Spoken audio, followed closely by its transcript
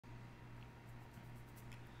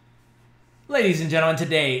Ladies and gentlemen,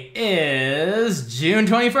 today is June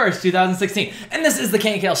 21st, 2016, and this is the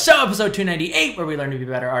KNKL Show, episode 298, where we learn to be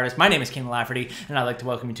better artists. My name is Kienan Lafferty, and I'd like to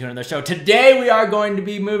welcome you to another show. Today, we are going to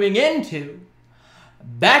be moving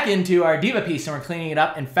back into our D.VA piece, and we're cleaning it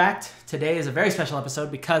up. In fact, today is a very special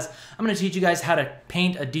episode because I'm going to teach you guys how to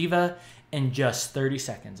paint a D.VA in just 30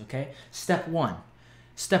 seconds, okay? Step one.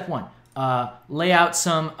 Lay out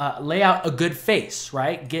a good face,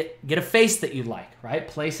 right? Get a face that you like, right?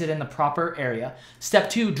 Place it in the proper area. Step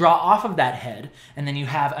 2, draw off of that head, and then you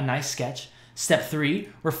have a nice sketch. Step 3,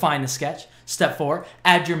 refine the sketch. Step 4,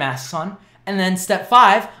 add your masks on, and then step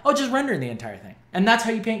 5, just render the entire thing. And that's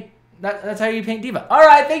how you paint. That's how you paint D.VA. All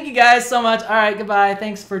right, thank you guys so much. All right, goodbye.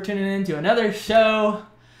 Thanks for tuning in to another show.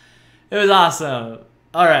 It was awesome.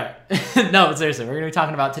 All right, no, but seriously, we're gonna be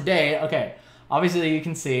talking about today. Okay. Obviously, you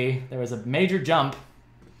can see there was a major jump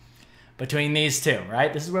between these two,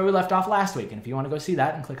 right? This is where we left off last week, and if you want to go see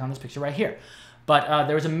that, then click on this picture right here. But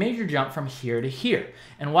there was a major jump from here to here.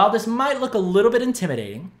 And while this might look a little bit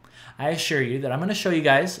intimidating, I assure you that I'm going to show you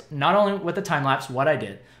guys, not only with the time-lapse, what I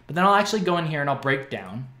did, but then I'll actually go in here and I'll break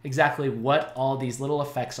down exactly what all these little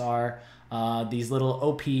effects are, these little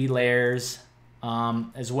OP layers,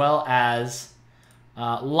 as well as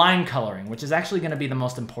line coloring, which is actually going to be the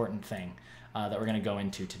most important thing that we're going to go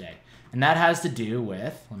into today. And that has to do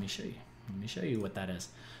with, let me show you what that is.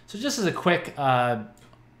 So just as a quick, a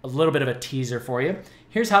little bit of a teaser for you,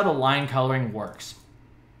 here's how the line coloring works.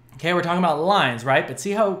 Okay, we're talking about lines, right? But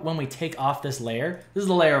see how when we take off this layer, this is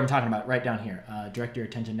the layer I'm talking about right down here. Direct your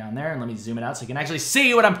attention down there and let me zoom it out so you can actually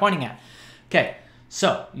see what I'm pointing at. Okay,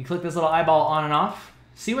 so you click this little eyeball on and off.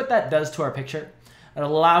 See what that does to our picture? It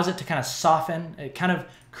allows it to kind of soften. It kind of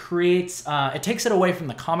creates, it takes it away from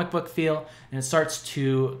the comic book feel, and it starts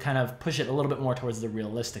to kind of push it a little bit more towards the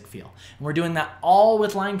realistic feel. And we're doing that all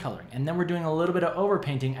with line coloring, and then we're doing a little bit of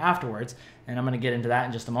overpainting afterwards, and I'm going to get into that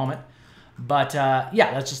in just a moment. But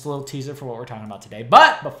yeah, that's just a little teaser for what we're talking about today.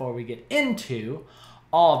 But before we get into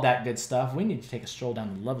all of that good stuff, we need to take a stroll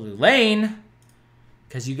down the lovely lane,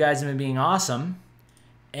 because you guys have been being awesome,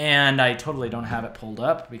 and I totally don't have it pulled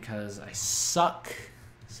up because I suck.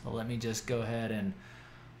 So let me just go ahead and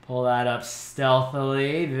pull that up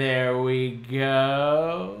stealthily. There we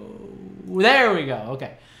go. There we go.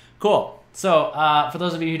 Okay, cool. So for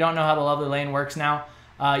those of you who don't know how the lovely lane works now,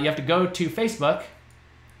 you have to go to Facebook,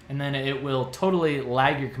 and then it will totally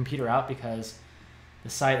lag your computer out because the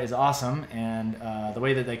site is awesome, and the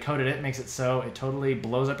way that they coded it makes it so it totally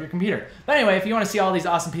blows up your computer. But anyway, if you want to see all these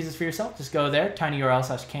awesome pieces for yourself, just go there,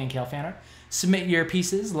 tinyurl/KNKL submit your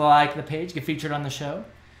pieces, like the page, get featured on the show,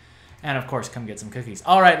 and of course, come get some cookies.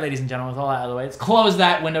 All right, ladies and gentlemen, with all that out of the way, let's close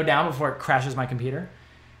that window down before it crashes my computer.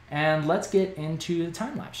 And let's get into the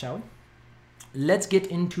time-lapse, shall we? Let's get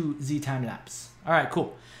into the time-lapse. All right,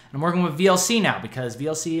 cool. And I'm working with VLC now because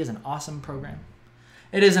VLC is an awesome program.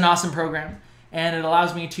 It is an awesome program, and it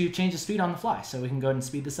allows me to change the speed on the fly, so we can go ahead and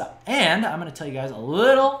speed this up. And I'm going to tell you guys a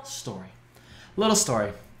little story.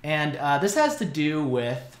 And this has to do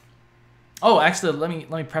with... Oh, actually, let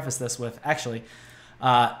me preface this with, actually...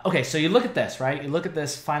 okay, so you look at this, right? You look at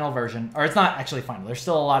this final version, or it's not actually final. There's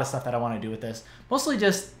still a lot of stuff that I want to do with this. Mostly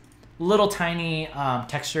just little tiny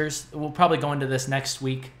textures. We'll probably go into this next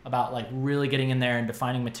week about like really getting in there and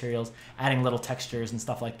defining materials, adding little textures and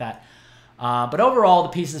stuff like that. But overall, the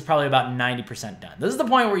piece is probably about 90% done. This is the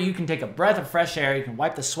point where you can take a breath of fresh air. You can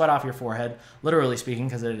wipe the sweat off your forehead, literally speaking,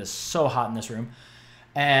 because it is so hot in this room.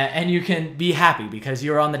 And you can be happy because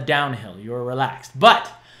you're on the downhill. You're relaxed.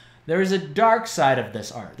 But there is a dark side of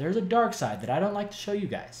this art. There's a dark side that I don't like to show you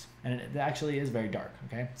guys. And it actually is very dark,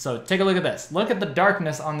 okay? So take a look at this. Look at the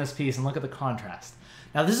darkness on this piece and look at the contrast.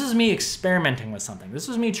 Now, this is me experimenting with something. This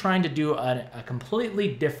was me trying to do a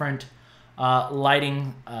completely different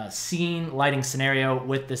lighting scenario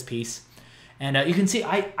with this piece. And you can see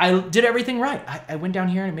I did everything right. I went down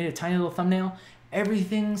here and made a tiny little thumbnail.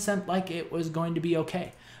 Everything seemed like it was going to be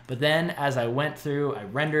okay. But then as I went through, I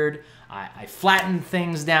rendered, I flattened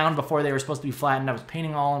things down before they were supposed to be flattened. I was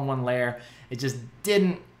painting all in one layer. It just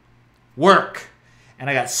didn't work. And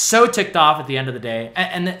I got so ticked off at the end of the day.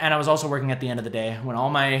 And I was also working at the end of the day when all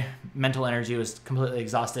my mental energy was completely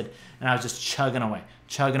exhausted. And I was just chugging away.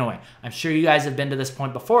 I'm sure you guys have been to this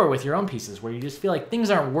point before with your own pieces where you just feel like things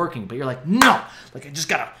aren't working. But you're like, no, like I just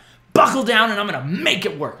got to buckle down and I'm going to make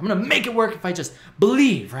it work. I'm going to make it work if I just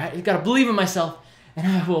believe, right? You got to believe in myself. And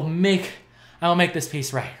I will make this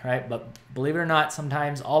piece right? But believe it or not,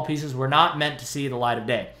 sometimes all pieces were not meant to see the light of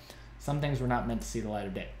day. Some things were not meant to see the light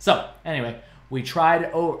of day. So anyway, we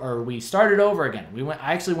started over again.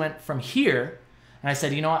 I actually went from here And I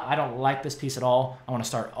said, you know what? I don't like this piece at all. I want to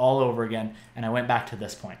start all over again. And I went back to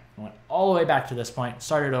this point. I went all the way back to this point,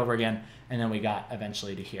 started over again, and then we got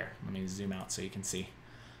eventually to here. Let me zoom out so you can see.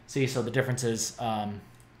 See, so the difference is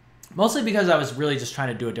mostly because I was really just trying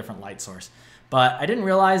to do a different light source. But I didn't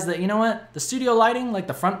realize that, you know what? The studio lighting, like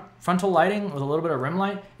the frontal lighting with a little bit of rim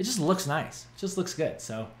light, it just looks nice. It just looks good.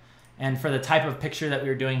 So, and for the type of picture that we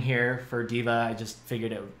were doing here for D.VA, I just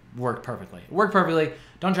figured it worked perfectly. It worked perfectly.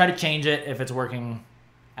 Don't try to change it if it's working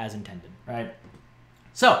as intended, right?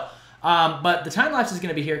 So, but the time lapse is going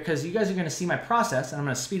to be here because you guys are going to see my process, and I'm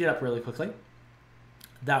going to speed it up really quickly.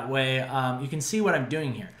 That way you can see what I'm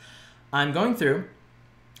doing here. I'm going through,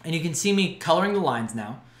 and you can see me coloring the lines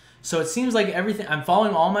now. So it seems like everything, I'm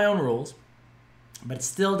following all my own rules, but it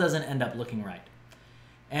still doesn't end up looking right.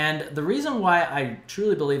 And the reason why I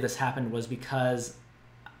truly believe this happened was because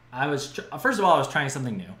first of all, I was trying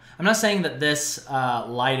something new. I'm not saying that this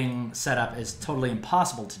lighting setup is totally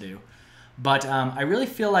impossible to do, but I really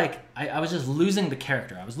feel like I was just losing the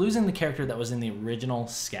character. I was losing the character that was in the original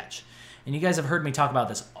sketch. And you guys have heard me talk about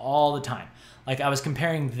this all the time. Like I was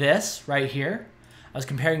comparing this right here. I was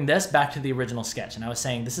comparing this back to the original sketch, and I was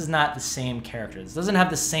saying this is not the same character. This doesn't have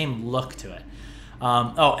the same look to it.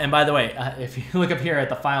 Oh, and by the way, if you look up here at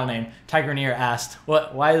the file name, Tiger asked,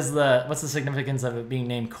 what's the significance of it being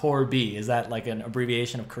named Core B? Is that like an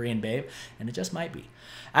abbreviation of Korean babe? And it just might be.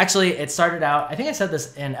 Actually, it started out, I think I said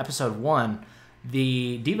this in episode 1,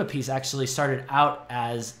 the D.VA piece actually started out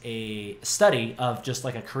as a study of just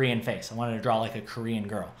like a Korean face. I wanted to draw like a Korean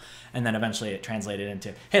girl. And then eventually it translated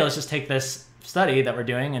into, hey, let's just take this study that we're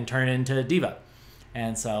doing and turn it into D.VA.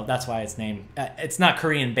 And so that's why it's named, it's not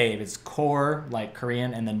Korean babe, it's core, like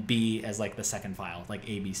Korean, and then B as like the second file, like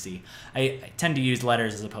ABC. I tend to use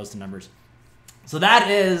letters as opposed to numbers. So that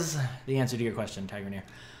is the answer to your question, Tiger.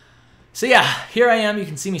 So yeah, here I am. You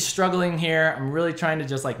can see me struggling here. I'm really trying to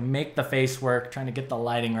just like make the face work, trying to get the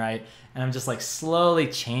lighting right. And I'm just like slowly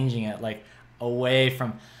changing it like away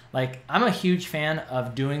from, like I'm a huge fan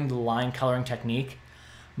of doing the line coloring technique,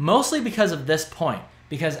 mostly because of this point.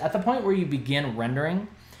 Because at the point where you begin rendering,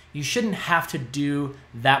 you shouldn't have to do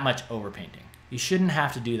that much overpainting. You shouldn't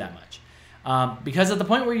have to do that much. Because at the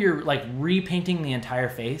point where you're like repainting the entire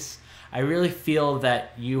face, I really feel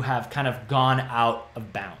that you have kind of gone out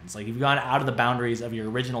of bounds. Like you've gone out of the boundaries of your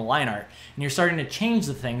original line art, and you're starting to change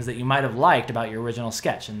the things that you might have liked about your original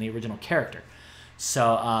sketch and the original character.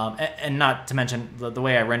 So, and not to mention the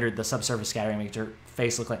way I rendered the subsurface scattering makes her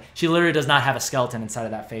face look like, she literally does not have a skeleton inside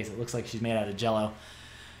of that face. It looks like she's made out of jello.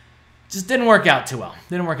 Just didn't work out too well.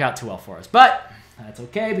 Didn't work out too well for us. But that's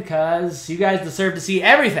okay because you guys deserve to see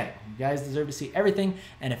everything. You guys deserve to see everything.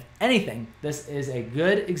 And if anything, this is a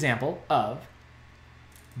good example of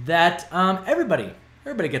that everybody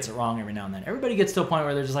gets it wrong every now and then. Everybody gets to a point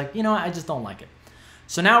where they're just like, you know what, I just don't like it.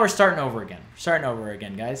 So now we're starting over again. We're starting over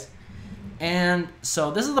again, guys. And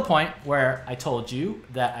so this is the point where I told you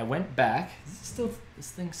that I went back. Is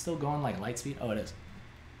this thing's still going like light speed? Oh, it is.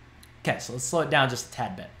 Okay, so let's slow it down just a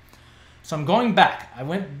tad bit. So I'm going back. I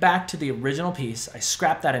went back to the original piece. I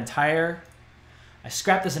scrapped this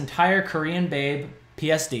entire Korean Babe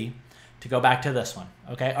PSD to go back to this one,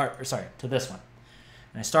 okay? Or sorry, to this one.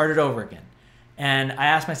 And I started over again. And I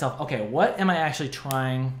asked myself, okay, what am I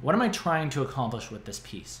trying to accomplish with this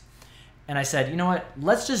piece? And I said, you know what?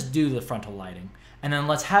 Let's just do the frontal lighting. And then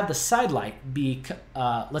let's have the side light be,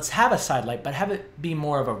 let's have a side light, but have it be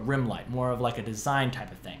more of a rim light, more of like a design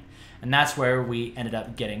type of thing. And that's where we ended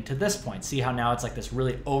up getting to this point. See how now it's like this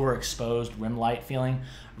really overexposed rim light feeling?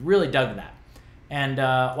 Really dug that. And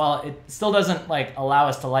while it still doesn't like allow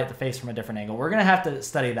us to light the face from a different angle, we're gonna have to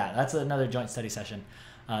study that. That's another joint study session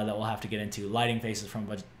that we'll have to get into, lighting faces from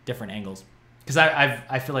different angles. Because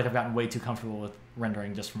I feel like I've gotten way too comfortable with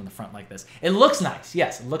rendering just from the front like this. It looks nice,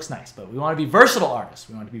 yes, it looks nice, but we want to be versatile artists.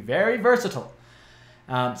 We want to be very versatile.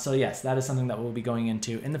 So yes, that is something that we'll be going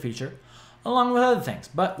into in the future, along with other things,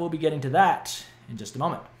 but we'll be getting to that in just a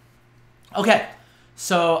moment. Okay,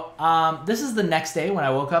 so this is the next day when I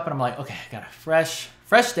woke up and I'm like, okay, I got a fresh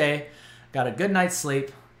day, got a good night's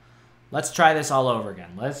sleep. Let's try this all over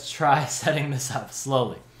again. Let's try setting this up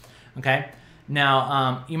slowly, okay?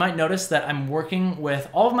 Now, you might notice that I'm working with,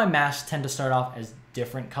 all of my masks tend to start off as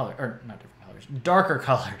different color, or not different colors, darker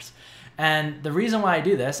colors. And the reason why I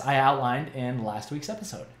do this, I outlined in last week's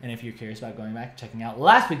episode. And if you're curious about going back and checking out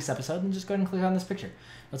last week's episode, then just go ahead and click on this picture.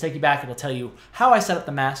 It'll take you back. It'll tell you how I set up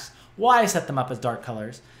the masks, why I set them up as dark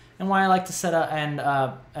colors, and why I like to set up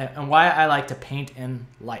and why I like to paint in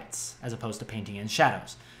lights as opposed to painting in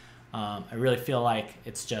shadows. I really feel like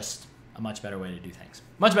it's just a much better way to do things.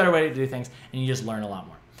 Much better way to do things, and you just learn a lot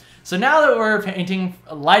more. So now that we're painting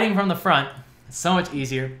lighting from the front, It's so much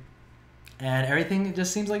easier, and everything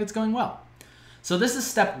just seems like it's going well. So this is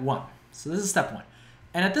step one.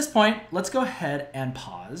 And at this point, let's go ahead and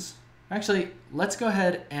pause. Actually, let's go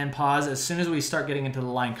ahead and pause as soon as we start getting into the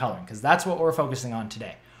line coloring, because that's what we're focusing on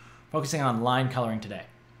today. Focusing on line coloring today.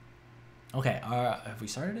 Okay, have we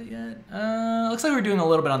started it yet? Looks like we're doing a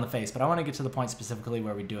little bit on the face, but I want to get to the point specifically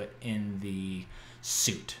where we do it in the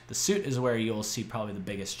suit. The suit is where you'll see probably the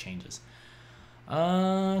biggest changes.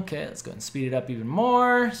 Okay, let's go ahead and speed it up even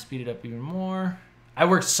more. I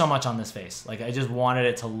worked so much on this face. Like, I just wanted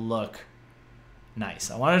it to look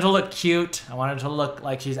nice. I wanted it to look cute. I wanted it to look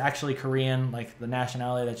like she's actually Korean, like the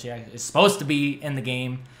nationality that she is supposed to be in the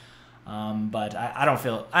game. But I don't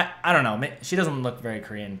feel, I don't know. She doesn't look very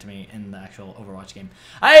Korean to me in the actual Overwatch game.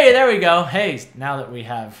 Hey, there we go. Hey, now that we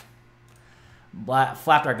have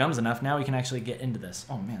flapped our gums enough, now we can actually get into this.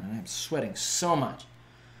 Oh man, I'm sweating so much.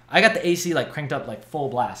 I got the AC like cranked up like full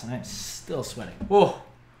blast, and I'm still sweating. Whoa.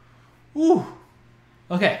 Woo.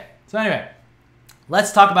 Okay, so anyway,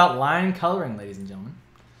 let's talk about line coloring, ladies and gentlemen.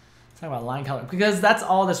 Let's talk about line coloring, because that's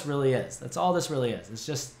all this really is. That's all this really is. It's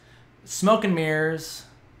just smoke and mirrors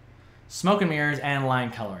and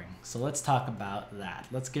line coloring. So let's talk about that.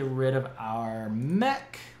 Let's get rid of our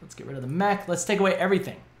mech. Let's get rid of the mech. Let's take away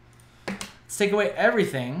everything. Let's take away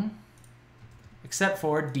everything except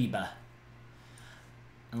for D.VA.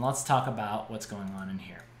 And let's talk about what's going on in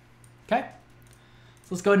here. Okay? So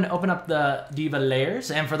let's go ahead and open up the D.VA layers.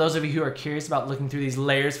 And for those of you who are curious about looking through these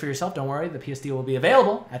layers for yourself, don't worry, the PSD will be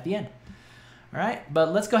available at the end. All right,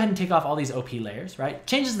 but let's go ahead and take off all these OP layers, right?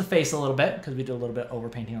 Changes the face a little bit because we did a little bit of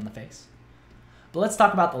overpainting on the face. But let's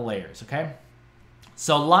talk about the layers, okay?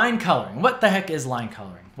 So line coloring. What the heck is line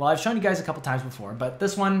coloring? Well, I've shown you guys a couple times before, but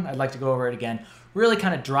this one, I'd like to go over it again, really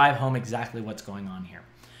kind of drive home exactly what's going on here.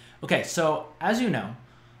 Okay, so as you know,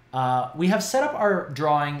 we have set up our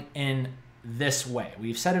drawing in this way.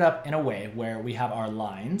 We've set it up in a way where we have our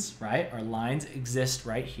lines, right? Our lines exist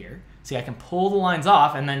right here. See, I can pull the lines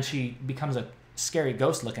off and then she becomes a scary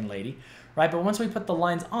ghost looking lady, right? But once we put the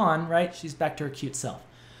lines on, right, she's back to her cute self.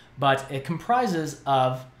 But it comprises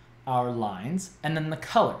of our lines and then the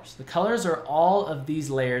colors. The colors are all of these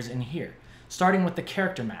layers in here, starting with the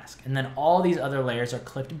character mask, and then all these other layers are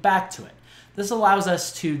clipped back to it. This allows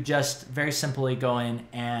us to just very simply go in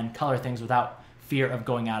and color things without fear of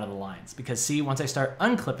going out of the lines. Because see, once I start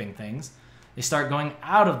unclipping things, they start going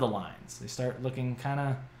out of the lines. They start looking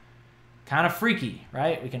kind of freaky,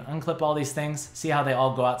 right? We can unclip all these things, see how they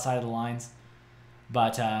all go outside of the lines.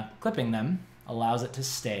 But clipping them allows it to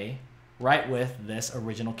stay right with this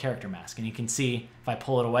original character mask. And you can see, if I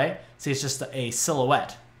pull it away, see it's just a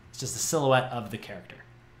silhouette. It's just a silhouette of the character,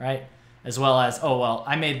 right? As well as, oh, well,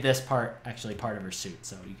 I made this part actually part of her suit,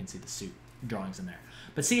 so you can see the suit drawings in there.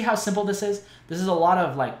 But see how simple this is? This is a lot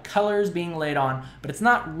of like colors being laid on, but it's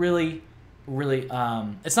not really,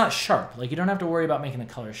 it's not sharp. Like you don't have to worry about making the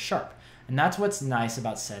colors sharp. And that's what's nice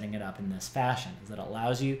about setting it up in this fashion, is that it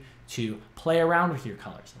allows you to play around with your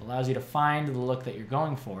colors. It allows you to find the look that you're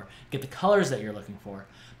going for, get the colors that you're looking for.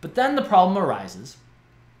 But then the problem arises,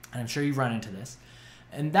 and I'm sure you've run into this,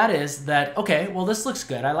 and that is that, okay, well, this looks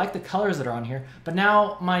good. I like the colors that are on here, but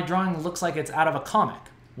now my drawing looks like it's out of a comic,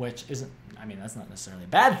 which isn't, I mean, that's not necessarily a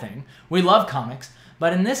bad thing. We love comics,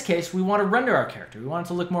 but in this case, we want to render our character. We want it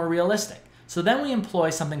to look more realistic. So then we employ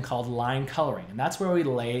something called line coloring, and that's where we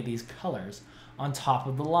lay these colors on top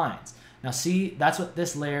of the lines. Now see, that's what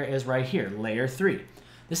this layer is right here, layer 3.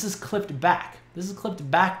 This is clipped back. This is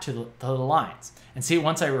clipped back to the lines. And see,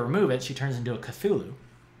 once I remove it, she turns into a Cthulhu.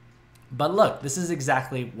 But look, this is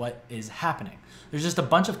exactly what is happening. There's just a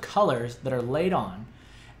bunch of colors that are laid on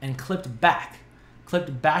and clipped back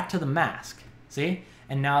to the mask, see?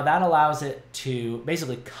 And now that allows it to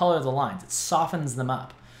basically color the lines. It softens them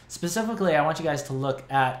up. Specifically, I want you guys to look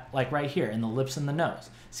at, like right here, in the lips and the nose.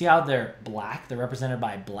 See how they're black? They're represented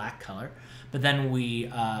by black color. But then we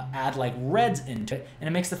add like reds into it, and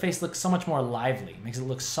it makes the face look so much more lively. It makes it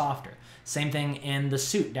look softer. Same thing in the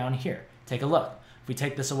suit down here. Take a look. If we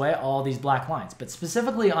take this away, all these black lines. But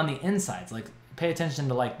specifically on the insides, like pay attention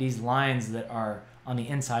to like these lines that are on the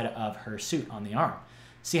inside of her suit on the arm.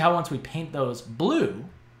 See how once we paint those blue,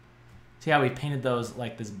 see how we painted those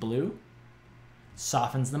like this blue?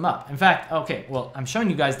 Softens them up. In fact, okay, well, I'm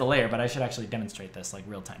showing you guys the layer, but I should actually demonstrate this like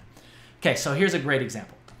real time. Okay, so here's a great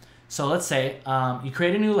example. So let's say you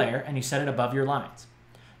create a new layer and you set it above your lines.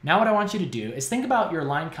 Now what I want you to do is think about your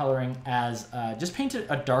line coloring as just paint it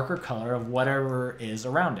a darker color of whatever is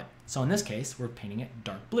around it. So in this case, we're painting it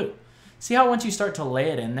dark blue. See how once you start to lay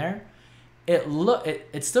it in there,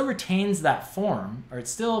 it still retains that form, or it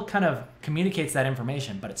still kind of communicates that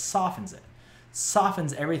information, but it softens it.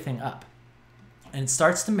 Softens everything up. And it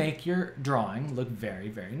starts to make your drawing look very,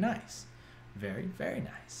 very nice. Very, very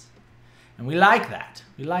nice. And we like that.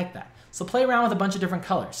 We like that. So play around with a bunch of different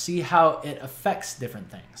colors. See how it affects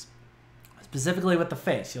different things. Specifically with the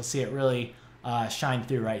face, you'll see it really shine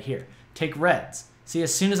through right here. Take reds. See,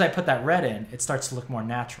 as soon as I put that red in, it starts to look more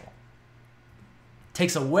natural.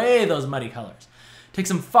 Takes away those muddy colors. Takes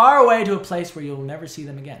them far away to a place where you'll never see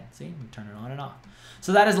them again. See, we turn it on and off.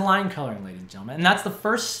 So that is line coloring, ladies and gentlemen. And that's the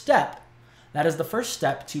first step. That is the first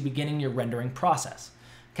step to beginning your rendering process.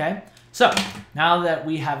 Okay, so now that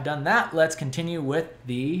we have done that, let's continue with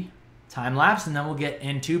the time lapse, and then we'll get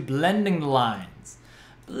into blending the lines.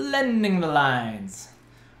 Blending the lines,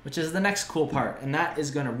 which is the next cool part, and that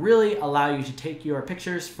is going to really allow you to take your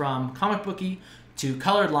pictures from comic booky to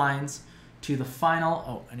colored lines to the final.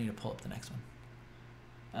 Oh, I need to pull up the next one.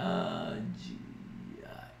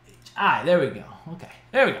 G-I-H-I. There we go. Okay,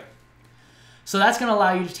 there we go. So that's going to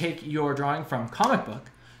allow you to take your drawing from comic book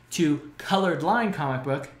to colored line comic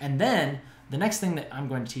book, and then the next thing that I'm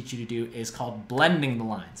going to teach you to do is called blending the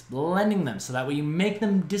lines. Blending them so that way you make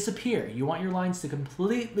them disappear. You want your lines to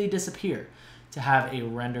completely disappear to have a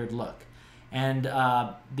rendered look. And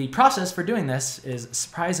the process for doing this is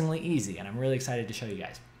surprisingly easy, and I'm really excited to show you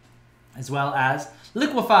guys. As well as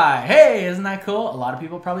liquify. Hey, isn't that cool? A lot of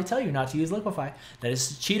people probably tell you not to use liquify. That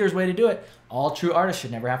is a cheater's way to do it. All true artists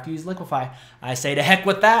should never have to use liquify. I say to heck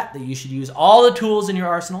with that, that you should use all the tools in your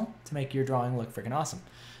arsenal to make your drawing look freaking awesome.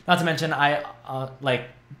 Not to mention, like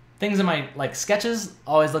things in my sketches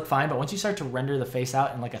always look fine, but once you start to render the face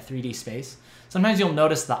out in like a 3D space, sometimes you'll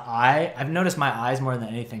notice the eye. I've noticed my eyes more than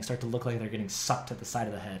anything start to look like they're getting sucked to the side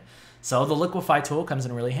of the head. So the liquify tool comes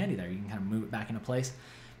in really handy there. You can kind of move it back into place,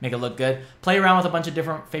 make it look good. Play around with a bunch of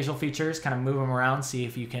different facial features, kind of move them around, see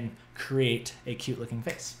if you can create a cute looking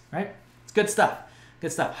face, right? It's good stuff.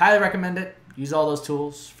 Good stuff. Highly recommend it. Use all those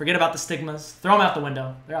tools. Forget about the stigmas. Throw them out the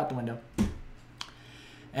window. They're out the window.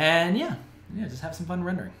 And yeah, just have some fun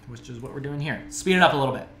rendering, which is what we're doing here. Speed it up a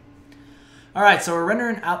little bit. All right, so we're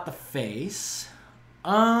rendering out the face.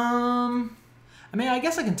 I mean, I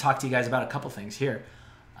guess I can talk to you guys about a couple things here.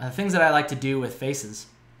 Things that I like to do with faces.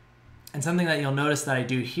 And something that you'll notice that I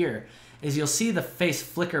do here is you'll see the face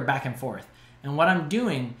flicker back and forth. And what I'm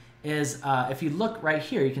doing is, if you look right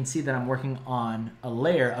here, you can see that I'm working on a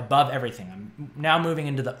layer above everything. I'm now moving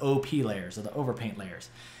into the OP layers, or the overpaint layers.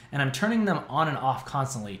 And I'm turning them on and off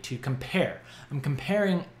constantly to compare. I'm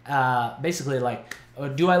comparing basically like,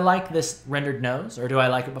 do I like this rendered nose, or do I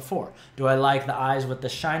like it before? Do I like the eyes with the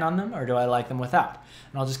shine on them, or do I like them without?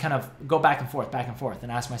 And I'll just kind of go back and forth,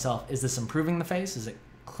 and ask myself, is this improving the face? Is it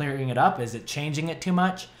clearing it up? Is it changing it too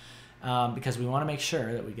much? Because we want to make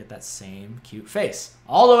sure that we get that same cute face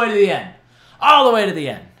all the way to the end. All the way to the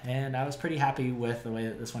end. And I was pretty happy with the way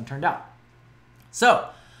that this one turned out. So,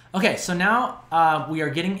 okay, so now we are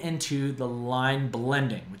getting into the line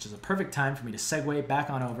blending, which is a perfect time for me to segue back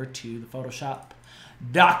on over to the Photoshop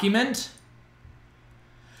document.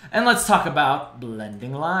 And let's talk about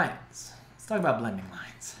blending lines. Let's talk about blending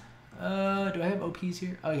lines. Do I have OPs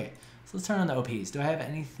here? Okay, so let's turn on the OPs. Do I have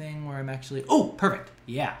anything where I'm actually... Oh, perfect.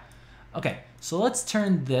 Yeah. Okay, so let's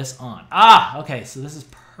turn this on. Okay, so this is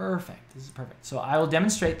perfect. This is perfect. So I will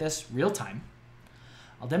demonstrate this real time.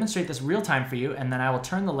 I'll demonstrate this real time for you, and then I will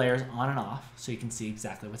turn the layers on and off so you can see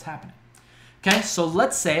exactly what's happening. Okay, so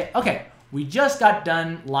let's say, okay, we just got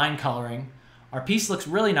done line coloring. Our piece looks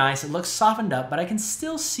really nice. It looks softened up, but I can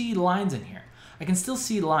still see lines in here. I can still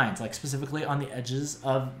see lines, like specifically on the edges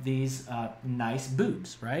of these nice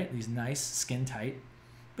boobs, right? These nice skin-tight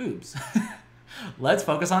boobs. Let's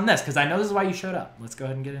focus on this, because I know this is why you showed up. Let's go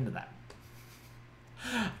ahead and get into that.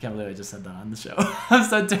 I can't believe I just said that on the show. I'm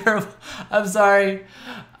so terrible. I'm sorry.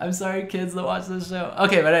 I'm sorry, kids that watch this show.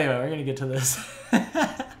 Okay, but anyway, we're going to get to this.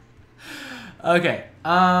 Okay.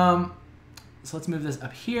 So let's move this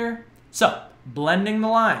up here. So, blending the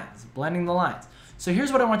lines. Blending the lines. So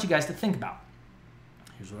here's what I want you guys to think about.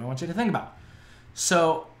 Here's what I want you to think about.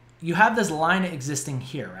 So, you have this line existing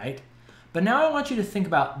here, right? But now I want you to think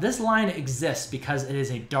about this line exists because it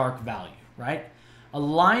is a dark value, right? A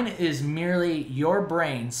line is merely your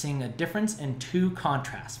brain seeing a difference in two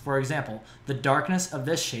contrasts. For example, the darkness of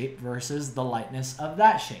this shape versus the lightness of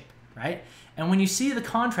that shape, right? And when you see the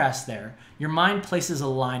contrast there, your mind places a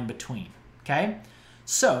line between, okay?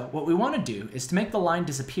 So what we want to do is to make the line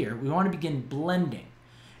disappear, we want to begin blending.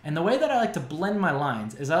 And the way that I like to blend my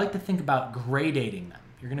lines is I like to think about gradating them.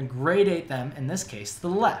 You're going to gradate them, in this case, to the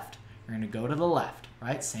left. You're going to go to the left,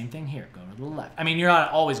 right? Same thing here, go to the left. I mean, you're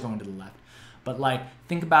not always going to the left. But like,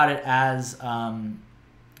 think about it as,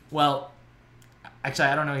 well, actually,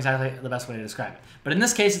 I don't know exactly the best way to describe it. But in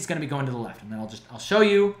this case, it's going to be going to the left. And then I'll show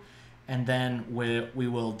you, and then we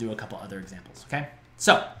will do a couple other examples, okay?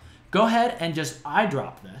 So go ahead and just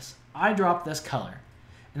eyedrop this color,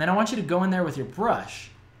 and then I want you to go in there with your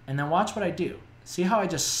brush, and then watch what I do. See how I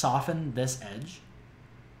just soften this edge?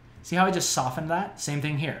 See how I just softened that? Same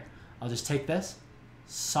thing here. I'll just take this,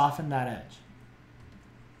 soften that edge.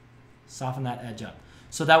 Soften that edge up.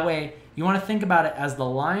 So that way, you want to think about it as the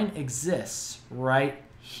line exists right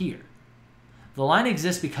here. The line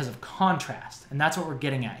exists because of contrast, and that's what we're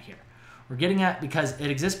getting at here. We're getting at because it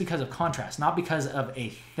exists because of contrast, not because of a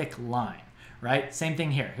thick line, right? Same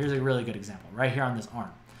thing here. Here's a really good example, right here on this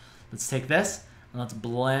arm. Let's take this, and let's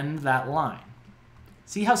blend that line.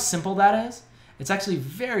 See how simple that is? It's actually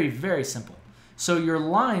very, very simple. So your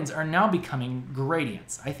lines are now becoming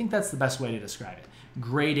gradients. I think that's the best way to describe it.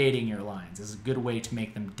 Gradating your lines is a good way to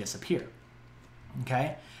make them disappear.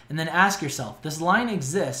 Okay? And then ask yourself, this line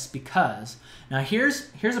exists because, now here's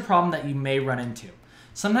a problem that you may run into.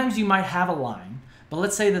 Sometimes you might have a line, but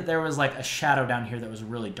let's say that there was like a shadow down here that was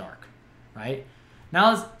really dark, right?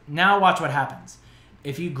 Now watch what happens.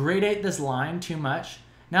 If you gradate this line too much,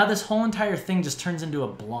 now this whole entire thing just turns into a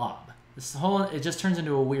blob. It just turns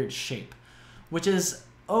into a weird shape, which is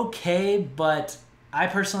okay, but I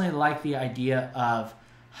personally like the idea of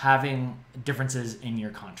having differences in your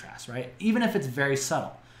contrast, right? Even if it's very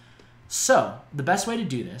subtle. So the best way to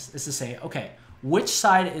do this is to say, okay, which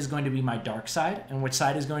side is going to be my dark side and which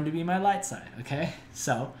side is going to be my light side, okay?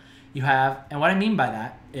 So you have, and what I mean by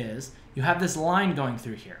that is you have this line going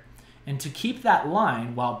through here. And to keep that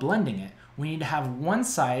line while blending it, we need to have one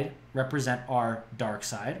side represent our dark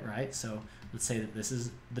side, right? So let's say that this is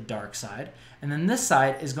the dark side. And then this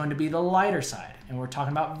side is going to be the lighter side. And we're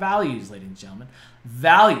talking about values, ladies and gentlemen.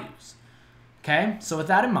 Values. Okay, so with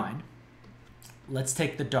that in mind, let's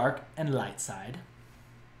take the dark and light side.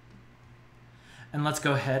 And let's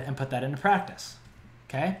go ahead and put that into practice.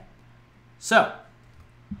 Okay, so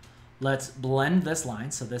let's blend this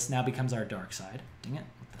line. So this now becomes our dark side. Dang it.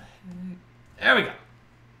 What the heck? There we go.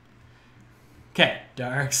 Okay,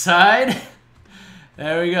 dark side.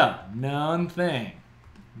 There we go. Known thing.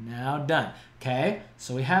 Now done. Okay,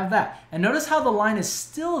 so we have that. And notice how the line is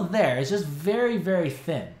still there. It's just very, very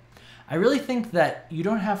thin. I really think that you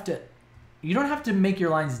don't have to make your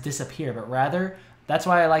lines disappear, but rather, that's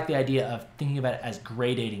why I like the idea of thinking about it as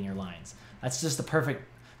gradating your lines. That's just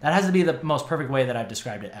that has to be the most perfect way that I've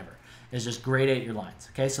described it ever, is just gradate your lines.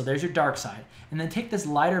 Okay, so there's your dark side. And then take this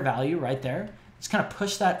lighter value right there, just kind of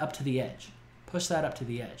push that up to the edge. Push that up to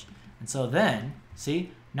the edge. And so then,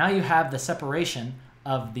 see, now you have the separation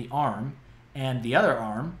of the arm and the other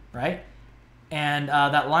arm, right? And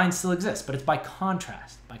that line still exists, but it's by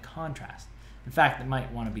contrast, In fact, it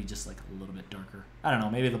might want to be just like a little bit darker. I don't know,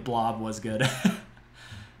 maybe the blob was good.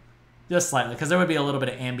 Just slightly, because there would be a little bit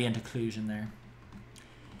of ambient occlusion there,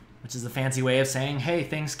 which is the fancy way of saying, hey,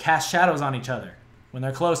 things cast shadows on each other when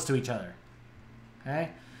they're close to each other. Okay?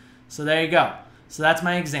 So there you go. So that's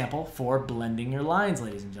my example for blending your lines,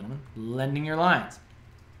 ladies and gentlemen. Blending your lines.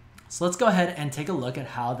 So let's go ahead and take a look at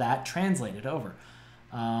how that translated over.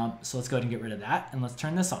 So let's go ahead and get rid of that, and let's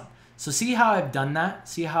turn this on. So see how I've done that?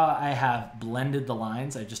 See how I have blended the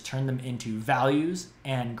lines? I just turned them into values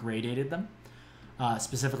and gradated them,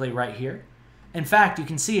 specifically right here. In fact, you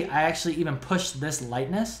can see I actually even pushed this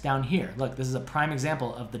lightness down here. Look, this is a prime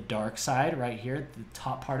example of the dark side right here, the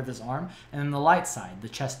top part of this arm, and then the light side, the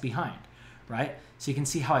chest behind, right? So you can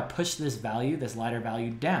see how I pushed this value, this lighter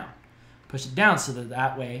value, down. Push it down so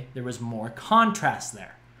that way there was more contrast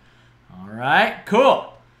there. All right,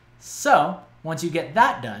 cool. So once you get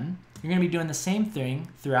that done, you're going to be doing the same thing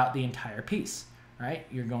throughout the entire piece, right?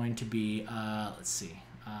 You're going to be, let's see,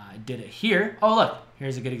 I did it here. Oh, look,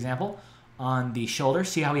 here's a good example. On the shoulder,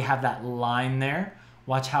 see how we have that line there?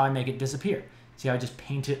 Watch how I make it disappear. See how I just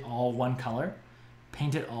paint it all one color?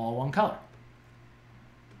 Paint it all one color.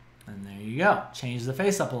 And there you go. Change the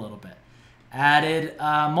face up a little bit. Added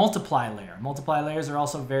multiply layer. Multiply layers are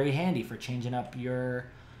also very handy for changing up your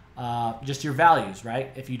just your values,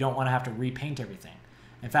 right? If you don't want to have to repaint everything.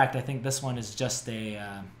 In fact, I think this one is just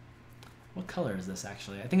a, what color is this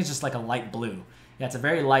actually? I think it's just like a light blue. Yeah, it's a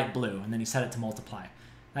very light blue, and then you set it to multiply.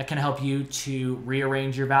 That can help you to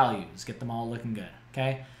rearrange your values, get them all looking good,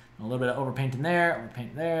 okay? And a little bit of overpainting there,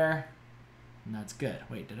 overpaint there, and that's good.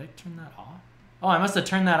 Wait, did I turn that off? Oh, I must have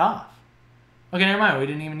turned that off. Okay, never mind. We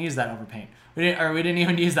didn't even use that overpaint. We didn't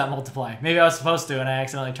even use that multiply. Maybe I was supposed to, and I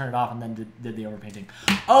accidentally turned it off and then did the overpainting.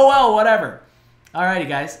 Oh, well, whatever. Alrighty,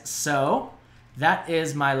 guys. So that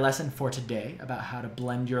is my lesson for today about how to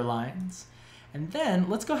blend your lines. And then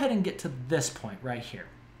let's go ahead and get to this point right here.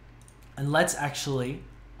 And let's actually,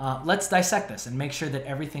 let's dissect this and make sure that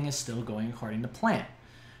everything is still going according to plan.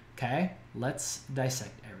 Okay, let's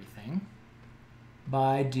dissect everything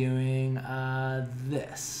by doing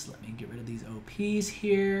this. Let me get rid of these OPs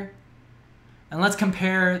here. And let's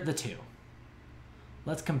compare the two.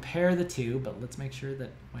 Let's compare the two, but let's make sure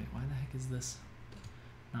that, wait, why the heck is this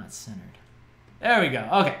not centered? There we go.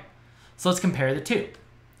 Okay, so let's compare the two.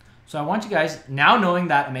 So I want you guys, now knowing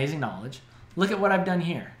that amazing knowledge, look at what I've done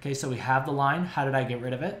here. Okay, so we have the line. How did I get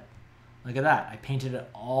rid of it? Look at that. I painted it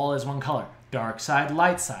all as one color. Dark side,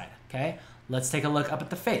 light side. Okay, let's take a look up at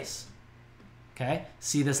the face. Okay,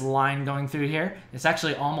 see this line going through here? It's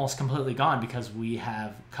actually almost completely gone because we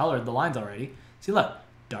have colored the lines already. See, look,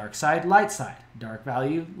 dark side, light side, dark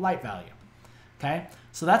value, light value. Okay,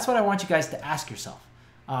 so that's what I want you guys to ask yourself.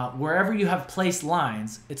 Wherever you have placed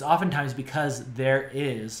lines, it's oftentimes because there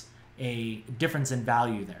is a difference in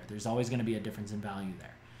value there. There's always going to be a difference in value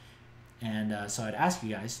there. And so I'd ask you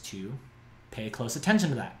guys to pay close attention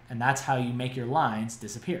to that. And that's how you make your lines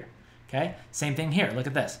disappear. Okay, same thing here. Look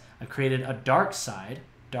at this. I've created a dark side,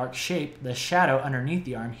 dark shape, the shadow underneath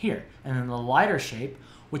the arm here. And then the lighter shape,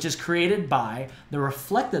 which is created by the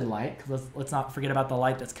reflected light. Let's not forget about the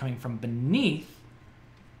light that's coming from beneath.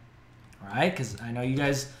 All right, because I know you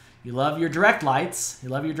guys, you love your direct lights. You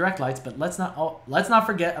love your direct lights, but let's not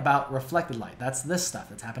forget about reflected light. That's this stuff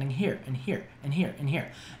that's happening here and here and here and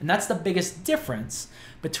here. And that's the biggest difference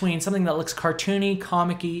between something that looks cartoony,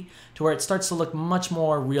 comic-y, to where it starts to look much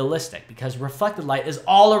more realistic, because reflected light is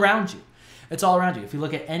all around you. It's all around you. If you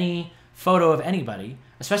look at any photo of anybody,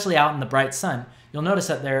 especially out in the bright sun, you'll notice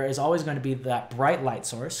that there is always going to be that bright light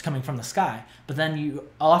source coming from the sky, but then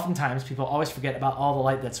oftentimes people always forget about all the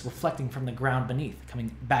light that's reflecting from the ground beneath,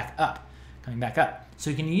 coming back up. So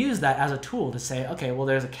you can use that as a tool to say, okay, well,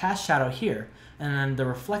 there's a cast shadow here, and then the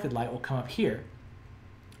reflected light will come up here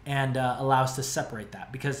and allow us to separate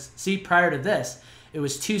that. Because see, prior to this, it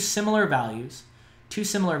was two similar values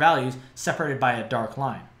separated by a dark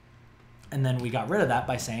line. And then we got rid of that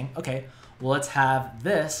by saying, okay, well, let's have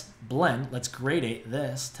this blend. Let's gradate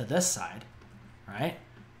this to this side, right?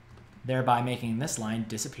 Thereby making this line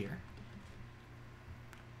disappear.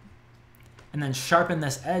 And then sharpen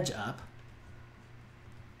this edge up.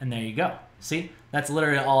 And there you go. See, that's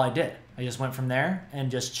literally all I did. I just went from there and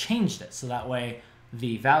just changed it. So that way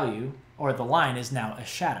the value or the line is now a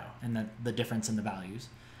shadow. And the difference in the values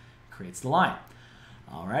creates the line.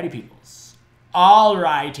 Alrighty, peoples.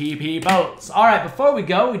 Alrighty, peoples. Alright, before we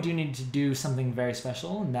go, we do need to do something very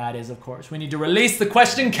special, and that is, of course, we need to release the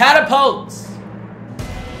question catapults.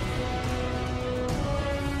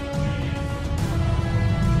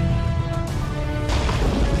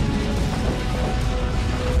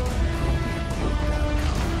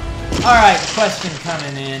 Alright, question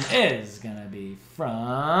coming in is gonna be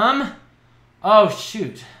from, oh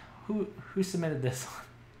shoot, who submitted this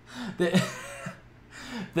one?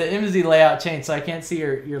 The MZ layout changed, so I can't see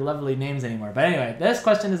your lovely names anymore. But anyway, this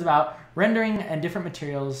question is about rendering and different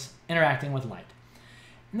materials interacting with light.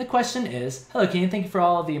 And the question is, hello Keenan, thank you for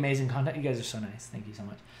all of the amazing content. You guys are so nice. Thank you so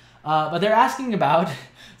much. But they're asking about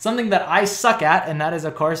something that I suck at, and that is,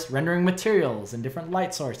 of course, rendering materials and different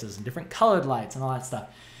light sources and different colored lights and all that stuff.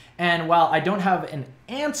 And while I don't have an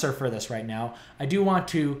answer for this right now, I do want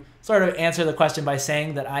to sort of answer the question by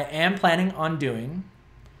saying that I am planning on doing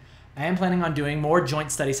more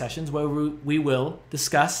joint study sessions where we will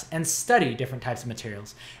discuss and study different types of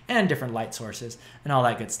materials and different light sources and all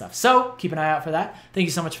that good stuff. So keep an eye out for that. Thank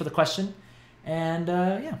you so much for the question. And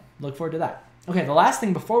yeah, look forward to that. Okay, the last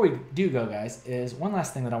thing before we do go, guys, is one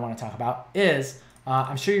last thing that I want to talk about is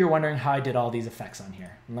I'm sure you're wondering how I did all these effects on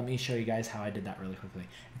here. Let me show you guys how I did that really quickly.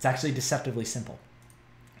 It's actually deceptively simple.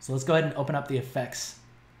 So let's go ahead and open up the effects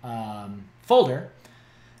folder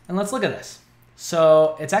and let's look at this.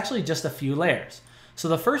 So it's actually just a few layers. So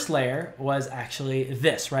the first layer was actually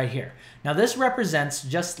this right here. Now this represents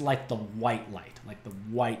just like the white light, like the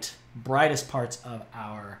white brightest parts of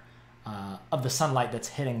the sunlight that's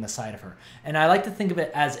hitting the side of her. And I like to think of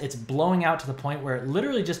it as it's blowing out to the point where it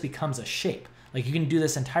literally just becomes a shape. Like you can do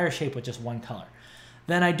this entire shape with just one color.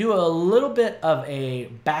 Then I do a little bit of a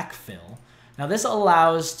backfill. Now this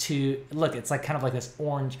allows to, look, it's like kind of like this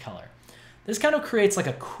orange color. This kind of creates like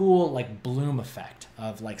a cool like bloom effect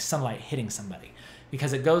of like sunlight hitting somebody,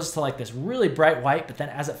 because it goes to like this really bright white, but then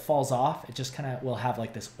as it falls off, it just kind of will have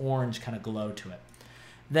like this orange kind of glow to it.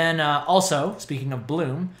 Then also, speaking of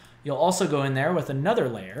bloom, you'll also go in there with another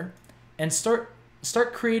layer and start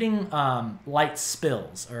creating light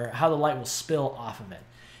spills, or how the light will spill off of it.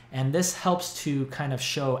 And this helps to kind of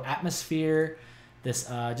show atmosphere. This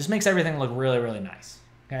just makes everything look really, really nice.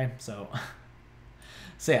 Okay, so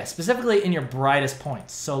So yeah, specifically in your brightest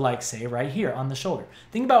points. So like say right here on the shoulder.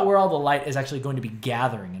 Think about where all the light is actually going to be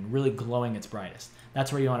gathering and really glowing its brightest.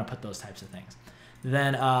 That's where you want to put those types of things.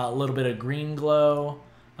 Then a little bit of green glow,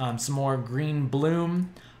 some more green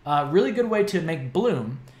bloom. Really good way to make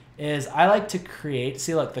bloom is I like to create,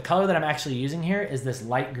 see look, the color that I'm actually using here is this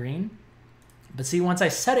light green. But see, once I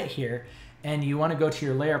set it here, and you want to go to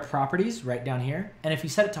your layer properties right down here, and if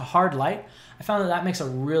you set it to hard light, I found that that makes a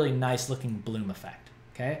really nice looking bloom effect.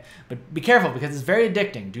 Okay, but be careful because it's very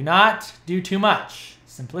addicting. Do not do too much.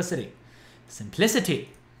 Simplicity.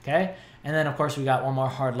 Okay, and then of course we got one more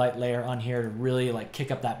hard light layer on here to really like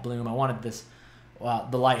kick up that bloom. I wanted this,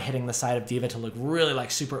 the light hitting the side of D.Va to look really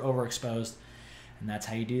like super overexposed, and that's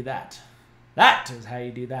how you do that. That is how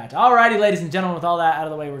you do that. Alrighty, ladies and gentlemen, with all that out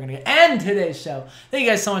of the way, we're going to end today's show. Thank you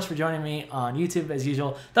guys so much for joining me on YouTube as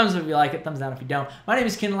usual. Thumbs up if you like it, thumbs down if you don't. My name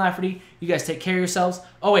is Kienan Lafferty. You guys take care of yourselves.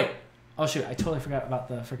 Oh wait. Oh shoot, I totally forgot about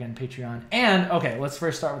the freaking Patreon. And, okay, let's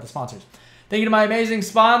first start with the sponsors. Thank you to my amazing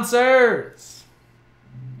sponsors.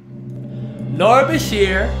 Laura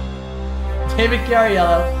Bashir, David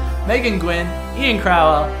Cariello, Megan Gwynn, Ian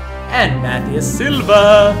Crowell, and Matthias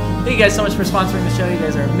Silva. Thank you guys so much for sponsoring the show. You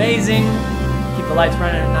guys are amazing. Keep the lights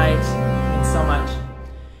running at night. It means so much.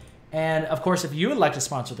 And, of course, if you would like to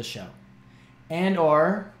sponsor the show, oh,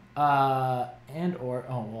 well,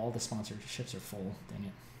 all the sponsorships are full. Dang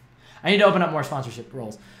it. I need to open up more sponsorship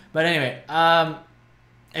roles. But anyway,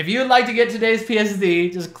 if you would like to get today's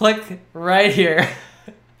PSD, just click right here.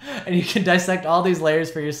 And you can dissect all these layers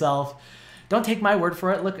for yourself. Don't take my word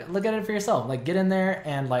for it. Look at it for yourself. Like, get in there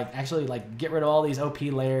and, like, actually, like, get rid of all these OP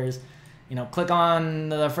layers. You know, click on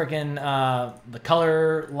the freaking, the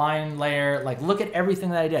color line layer. Like, look at everything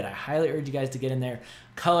that I did. I highly urge you guys to get in there.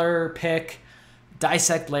 Color, pick,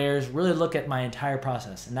 dissect layers. Really look at my entire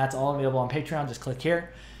process. And that's all available on Patreon. Just click here.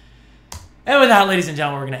 And with that, ladies and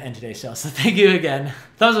gentlemen, we're going to end today's show. So thank you again.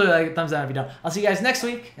 Thumbs up if you like, thumbs down if you don't. I'll see you guys next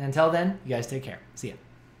week. And until then, you guys take care. See ya.